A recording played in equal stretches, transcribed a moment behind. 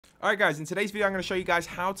Alright guys, in today's video I'm going to show you guys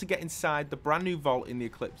how to get inside the brand new vault in the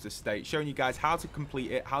Eclipse estate, showing you guys how to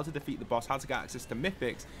complete it, how to defeat the boss, how to get access to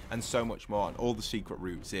mythics, and so much more, and all the secret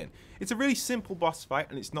routes in. It's a really simple boss fight,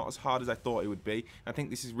 and it's not as hard as I thought it would be. I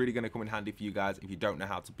think this is really going to come in handy for you guys if you don't know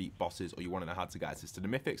how to beat bosses, or you want to know how to get access to the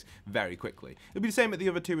mythics very quickly. It'll be the same at the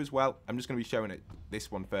other two as well. I'm just going to be showing it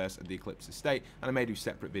this one first at the Eclipse estate, and I may do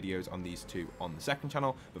separate videos on these two on the second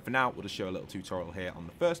channel, but for now we'll just show a little tutorial here on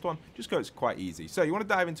the first one, just because it's quite easy. So you want to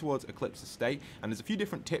dive in towards Eclipse estate, and there's a few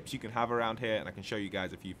different tips you can have around here, and I can show you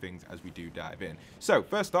guys a few things as we do dive in. So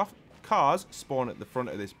first off, cars spawn at the front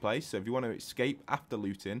of this place, so if you want to escape after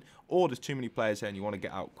looting, or there's too many players here and you want to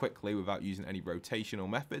get out quickly without using any rotational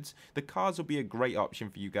methods, the cars will be a great option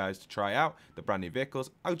for you guys to try out. The brand new vehicles,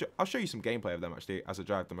 I'll show you some gameplay of them actually as I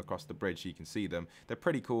drive them across the bridge so you can see them. They're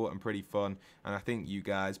pretty cool and pretty fun, and I think you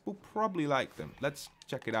guys will probably like them. Let's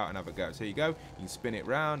check it out and have a go. So here you go, you can spin it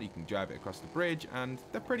around, you can drive it across the bridge, and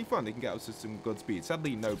they're pretty fun. They can get us to some good speed.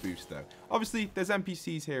 Sadly, no boost though. Obviously, there's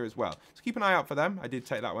NPCs here as well, so keep an eye out for them. I did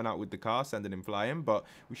take that one out with the car, sending him flying, but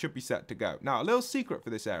we should be set to go. Now, a little secret for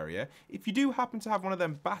this area, if you do happen to have one of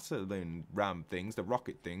them battling ram things, the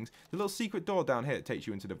rocket things, the little secret door down here that takes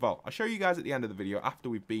you into the vault. I'll show you guys at the end of the video after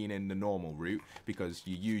we've been in the normal route, because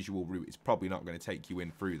your usual route is probably not going to take you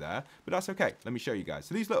in through there, but that's okay. Let me show you guys.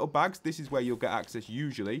 So these little bags, this is where you'll get access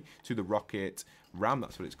usually to the rocket ram.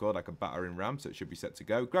 That's what it's called, like a battering ram, so it should be set to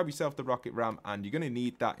go. Grab yourself the rocket ram, and you're going to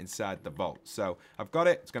need that inside the vault. So I've got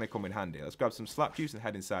it, it's going to come in handy. Let's grab some slap juice and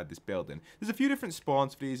head inside this building. There's a few different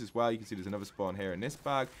spawns for these as well. You can see there's another spawn here in this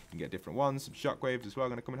bag. You can get different ones. Some shockwaves as well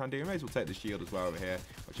going to come in handy. You may as well take the shield as well over here.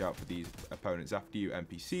 Watch out for these opponents after you,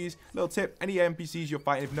 NPCs. Little tip, any NPCs you're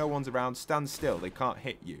fighting, if no one's around, stand still. They can't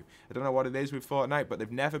hit you. I don't know what it is with Fortnite, but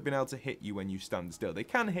they've never been able to hit you when you stand still. They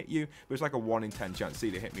can hit you, but it's like a 1 in 10 chance. See,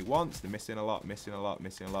 they hit me once, they're missing a lot, missing a lot,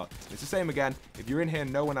 missing a lot. It's the same again. If you're in here,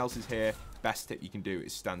 no one else is here, best tip you can do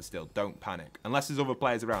is stand still. Don't panic. Unless there's other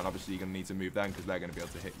players around, obviously you're going to need to move them because they're going to be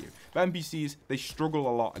able to hit you. But NPCs, they struggle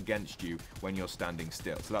a lot against you when you're standing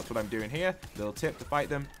still. So that's what I'm doing here. Little tip to fight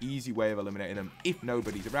them. Easy way of eliminating them if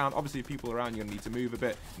nobody's around. Obviously, if people are around, you're going to need to move a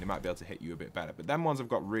bit, and they might be able to hit you a bit better. But them ones have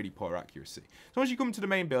got really poor accuracy. So once you come to the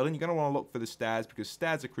main building, you're going to want to look for the stairs because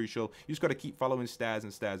stairs are crucial. You just got to keep following stairs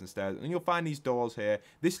and stairs and stairs, and you'll find these doors here.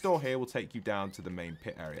 This door here will take you down to the main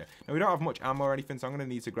pit area. Now, we don't have much ammo or anything, so I'm going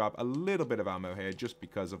to need to grab a little bit of ammo here just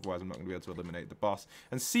because otherwise I'm not going to be able to eliminate the boss.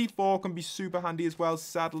 And C4 can be super handy as well.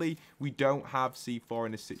 Sadly, we don't have C4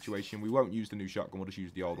 in this situation. We won't use the new shotgun. We'll just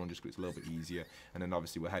use the old one just because it's a little bit easier. And then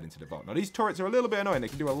obviously we'll head into the vault. Now, these turrets are a little bit annoying. They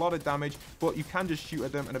can do a lot of damage, but you can just shoot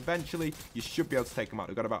at them, and eventually you should be able to take them out.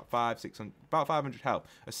 They've got about 500 health.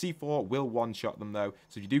 A C4 will one-shot them though.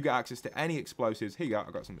 So if you do get access to any explosives, here you go.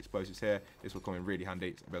 I've got some explosives here. This will come in really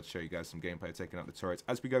handy. I'll be able to show you guys some gameplay of taking out the turrets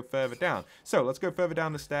as we go further down. So let's go further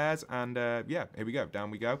down the stairs, and yeah, here we go.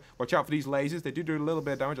 Down we go. Watch out for these lasers. They do a little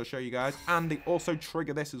bit of damage. I'll show you guys. And they also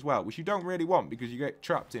trigger this as well, which you don't really want because you get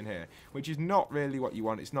trapped in here, which is not really what you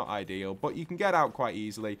want. It's not ideal, but you can get out quite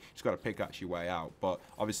easily. Just got to pickaxe your way out. But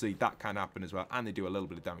obviously that can happen as well, and they do a little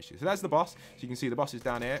bit of damage to you. So there's the boss. So you can see the boss is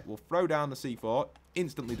down here. We'll throw down the C4.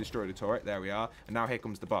 Instantly destroy the turret. There we are. And now here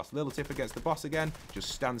comes the boss. Little tip against the boss again. Just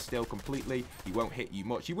stand still completely. He won't hit you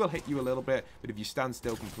much. He will hit you a little bit, but if you stand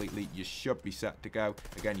still completely, you should be set to go.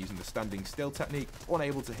 Again, using the standing still technique.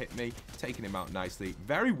 Unable to hit me. Taking him out nicely.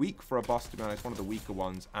 Very weak for a boss, to be honest. One of the weaker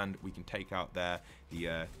ones. And we can take out there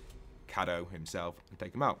the Kado himself and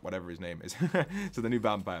take him out, whatever his name is. So the new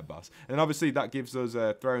vampire boss. And obviously that gives us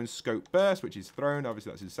Throne Scope Burst, which is Throne.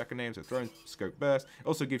 Obviously that's his second name, so Throne Scope Burst. It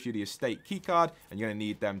also gives you the estate keycard, and you're going to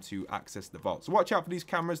need them to access the vault. So watch out for these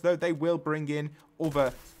cameras though. They will bring in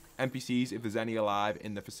other NPCs if there's any alive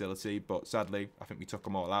in the facility, but sadly I think we took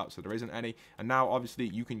them all out, so there isn't any. And now obviously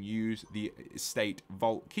you can use the estate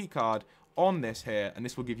vault keycard on this here, and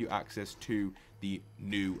this will give you access to the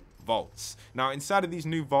new vaults. Now inside of these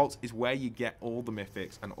new vaults is where you get all the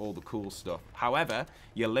mythics and all the cool stuff. However,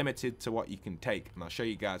 you're limited to what you can take, and I'll show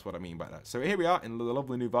you guys what I mean by that. So here we are in the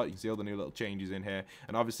lovely new vault. You can see all the new little changes in here,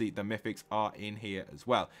 and obviously the mythics are in here as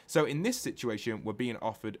well. So in this situation, we're being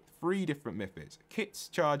offered 3 different mythics: Kit's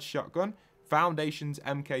Charge Shotgun, Foundation's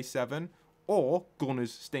MK7, or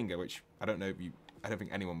Gunner's Stinger, which I don't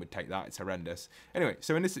think anyone would take that. It's horrendous. Anyway,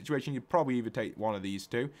 so in this situation, you'd probably either take one of these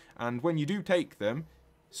two, and when you do take them,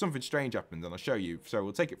 something strange happens, and I'll show you. So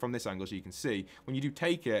we'll take it from this angle so you can see. When you do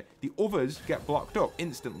take it, the others get blocked up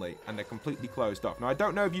instantly, and they're completely closed off. Now, I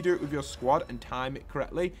don't know if you do it with your squad and time it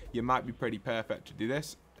correctly. You might be pretty perfect to do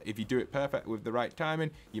this. If you do it perfect with the right timing,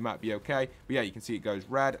 you might be okay. But yeah, you can see it goes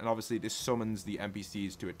red, and obviously this summons the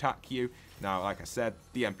NPCs to attack you. Now, like I said,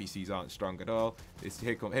 the NPCs aren't strong at all.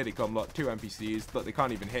 Here they come, look, 2 NPCs. Look, they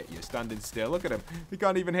can't even hit you, standing still. Look at them. They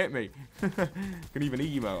can't even hit me. Can even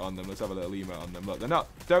emote on them. Let's have a little emote on them.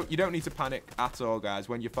 Look, you don't need to panic at all, guys.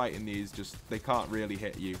 When you're fighting these, they can't really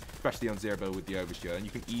hit you, especially on 0 build with the overshield, and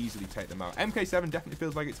you can easily take them out. MK7 definitely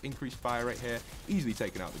feels like it's increased fire rate here. Easily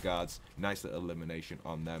taking out the guards. Nice little elimination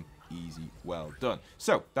on them. Easy, well done.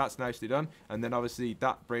 So that's nicely done, and then obviously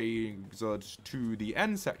that brings us to the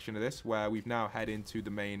end section of this, where we've now head into the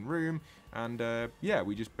main room, and yeah,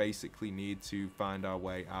 we just basically need to find our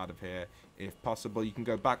way out of here. If possible, you can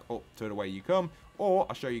go back up to the way you come, or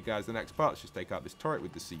I'll show you guys the next part. Let's just take out this turret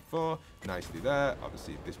with the C4 nicely there.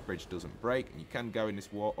 Obviously, if this bridge doesn't break, and you can go in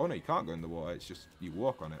this water. Oh no, you can't go in the water, it's just you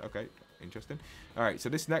walk on it. Okay, interesting. All right, so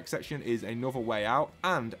this next section is another way out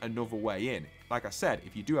and another way in. Like I said,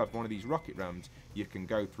 if you do have one of these rocket rams, you can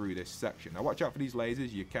go through this section. Now watch out for these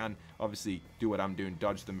lasers. You can obviously do what I'm doing,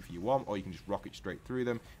 dodge them if you want, or you can just rocket straight through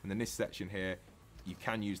them. And then this section here, you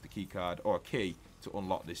can use the key card or a key to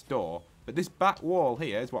unlock this door. But this back wall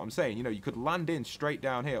here is what I'm saying. You know, you could land in straight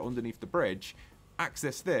down here underneath the bridge,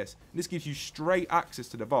 access this, and this gives you straight access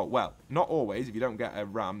to the vault. Well, not always. If you don't get a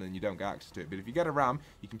ram, then you don't get access to it. But if you get a ram,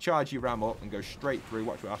 you can charge your ram up and go straight through.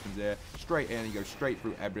 Watch what happens here. Straight in, you go straight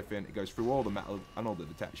through everything. It goes through all the metal and all the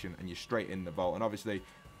detection, and you're straight in the vault. And obviously,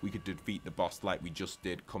 we could defeat the boss like we just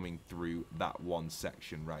did, coming through that one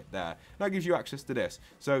section right there. That gives you access to this.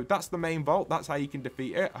 So that's the main vault. That's how you can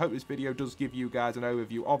defeat it. I hope this video does give you guys an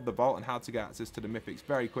overview of the vault and how to get access to the mythics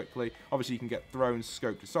very quickly. Obviously, you can get thrown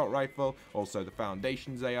scoped assault rifle, also the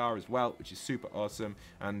foundations AR as well, which is super awesome.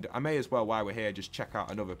 And I may as well, while we're here, just check out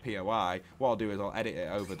another POI. What I'll do is I'll edit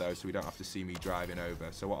it over though, so we don't have to see me driving over.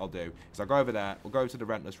 So what I'll do is I'll go over there, we'll go to the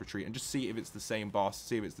Rentless Retreat and just see if it's the same boss,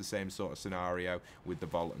 see if it's the same sort of scenario with the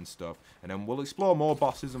vault and stuff, and then we'll explore more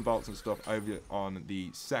bosses and vaults and stuff over on the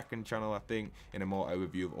second channel, I think, in a more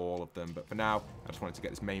overview of all of them. But for now, I just wanted to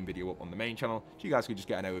get this main video up on the main channel so you guys can just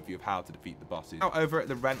get an overview of how to defeat the bosses. Now over at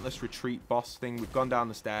the Rentless Retreat boss thing, we've gone down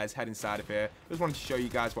the stairs, head inside of here. Just wanted to show you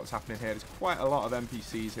guys what's happening here. There's quite a lot of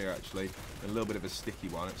NPCs here actually, and a little bit of a sticky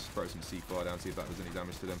one. Let's throw some C4 down, see if that does any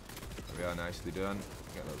damage to them. There we are, nicely done.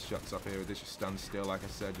 Get little shots off here with this. Just stand still, like I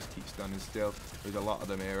said, just keep standing still. There's a lot of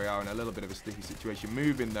them here. We are in a little bit of a sticky situation.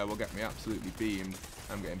 Moving though will get me absolutely beamed.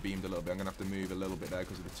 I'm getting beamed a little bit. I'm gonna have to move a little bit there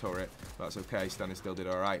because of the turret. But that's okay. Standing still did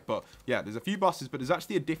all right. But yeah, there's a few bosses, but there's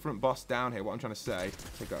actually a different boss down here. What I'm trying to say,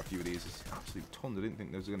 take out a few of these. There's absolutely tons. I didn't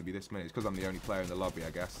think there was going to be this many. It's because I'm the only player in the lobby, I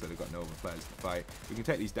guess, so they've got no other players to fight. We can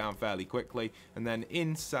take these down fairly quickly, and then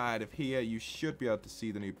inside of here, you should be able to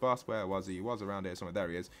see the new boss. Where was he? He was around here somewhere. There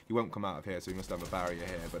he is. He won't come out of here, so he must have a barrier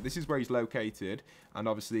here. But this is where he's located, and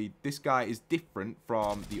obviously this guy is different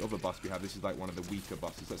from the other boss we have. This is like one of the weaker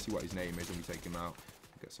bosses. Let's see what his name is when we take him out.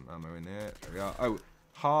 Get some ammo in there. There we are. Oh,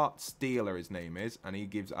 Heart Stealer his name is, and he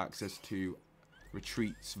gives access to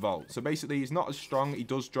Retreat's vault. So basically he's not as strong. He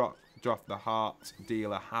does drop the Heart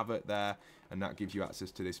Dealer Havoc there, and that gives you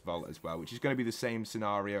access to this vault as well, which is going to be the same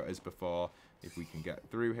scenario as before. If we can get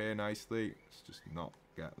through here nicely, let's just not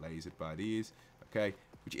get lasered by these. Okay,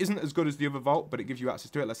 which isn't as good as the other vault, but it gives you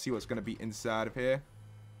access to it. Let's see what's going to be inside of here.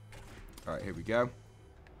 All right, here we go.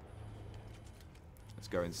 Let's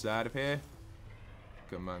go inside of here.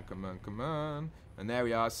 Come on, come on, come on. And there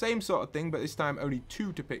we are. Same sort of thing, but this time only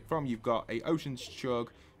 2 to pick from. You've got a Ocean's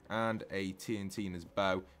Chug and a TNT in his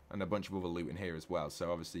bow, and a bunch of other loot in here as well.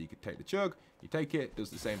 So obviously you could take the Chug, you take it, does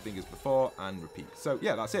the same thing as before, and repeat. So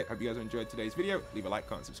yeah, that's it. Hope you guys enjoyed today's video. Leave a like,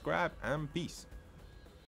 comment, subscribe, and peace.